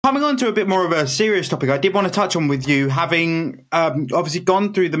coming on to a bit more of a serious topic, I did want to touch on with you, having obviously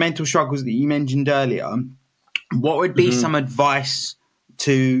gone through the mental struggles that you mentioned earlier. What would be some advice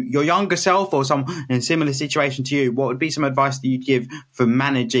to your younger self or someone in a similar situation to you? What would be some advice that you'd give for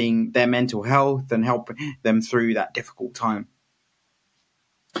managing their mental health and helping them through that difficult time?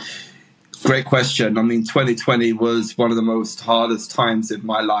 Great question. I mean, 2020 was one of the most hardest times in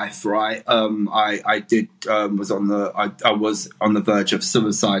my life, right? I was on the verge of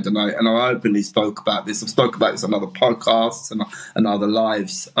suicide, and I openly spoke about this. I've spoke about this on other podcasts and other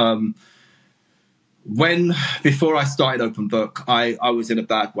lives. Before I started Open Book, I was in a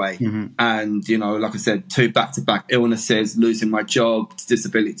bad way. And, like I said, 2 back-to-back illnesses, losing my job,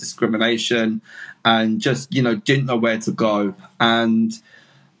 disability discrimination, and just, didn't know where to go. And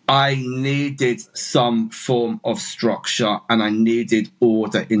I needed some form of structure and I needed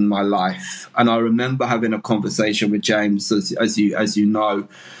order in my life. And I remember having a conversation with James, as you know,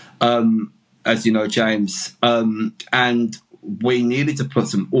 James, and we needed to put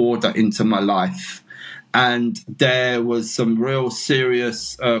some order into my life. And there was some real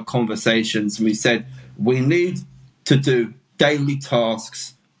serious conversations. We said we need to do daily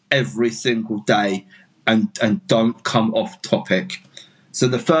tasks every single day and don't come off topic. So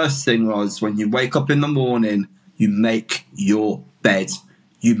the first thing was, when you wake up in the morning, you make your bed.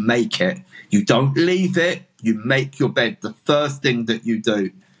 You make it. You don't leave it. You make your bed. The first thing that you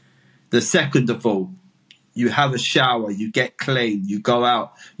do. The second of all, you have a shower. You get clean. You go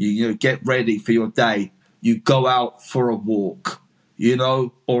out. You get ready for your day. You go out for a walk,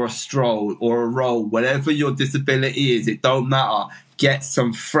 or a stroll or a roll, whatever your disability is. It don't matter. Get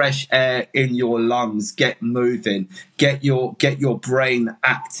some fresh air in your lungs. Get moving. Get your brain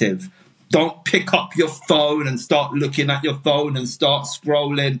active. Don't pick up your phone and start looking at your phone and start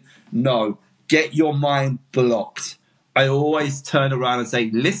scrolling. No, get your mind blocked. I always turn around and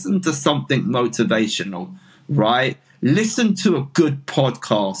say, listen to something motivational, right? Listen to a good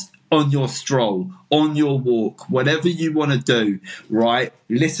podcast on your stroll, on your walk, whatever you want to do, right?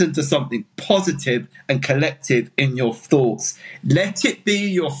 Listen to something positive and collective in your thoughts. Let it be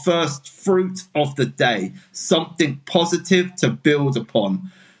your first fruit of the day, something positive to build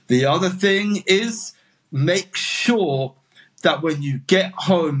upon. The other thing is, make sure that when you get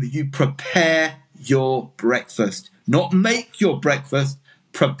home, you prepare your breakfast. Not make your breakfast,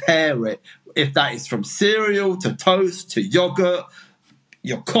 prepare it. If that is from cereal to toast to yogurt,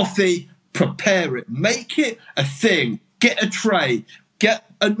 your coffee, prepare it. Make it a thing. Get a tray. Get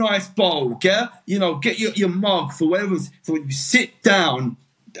a nice bowl. Get your mug for whatever. So when you sit down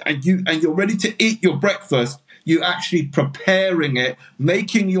and you're ready to eat your breakfast, you're actually preparing it,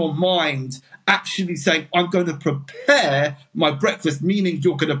 making your mind actually saying, I'm going to prepare my breakfast, meaning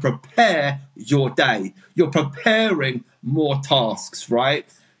you're going to prepare your day. You're preparing more tasks, right?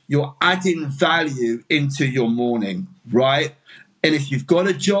 You're adding value into your morning, right? And if you've got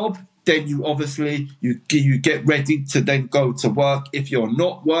a job, then you obviously, you get ready to then go to work. If you're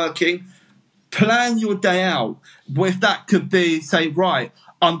not working, plan your day out. If that could be, say, right,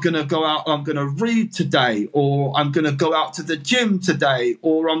 I'm going to go out, I'm going to read today, or I'm going to go out to the gym today,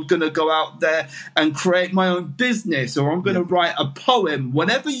 or I'm going to go out there and create my own business, or I'm going to write a poem.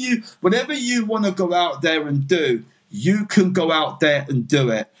 Whatever you want to go out there and do, you can go out there and do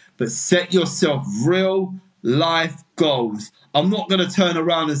it. But set yourself real life goals. I'm not going to turn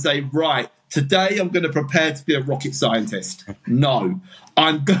around and say, right, today I'm going to prepare to be a rocket scientist. No,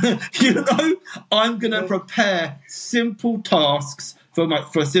 I'm going to prepare simple tasks for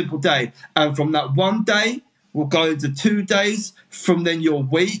a simple day. And from that one day, we'll go into 2 days, from then your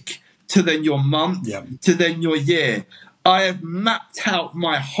week to then your month to then your year. I have mapped out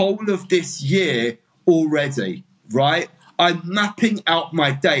my whole of this year already, right? I'm mapping out my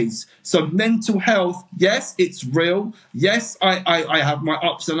days. So mental health, yes, it's real. Yes, I have my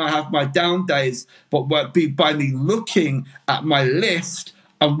ups and I have my down days. But by me looking at my list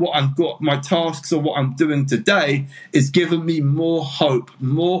and what I've got, my tasks or what I'm doing today, is giving me more hope,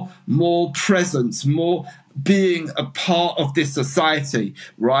 more presence, more being a part of this society,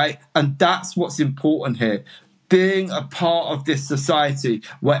 right? And that's what's important here. Being a part of this society,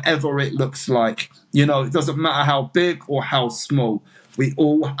 whatever it looks like. It doesn't matter how big or how small. We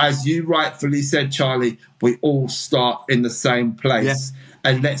all, as you rightfully said, Charlie, we all start in the same place.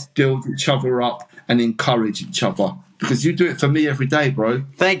 Yeah. And let's build each other up and encourage each other. Because you do it for me every day, bro.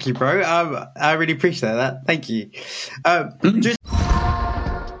 Thank you, bro. I really appreciate that. Thank you.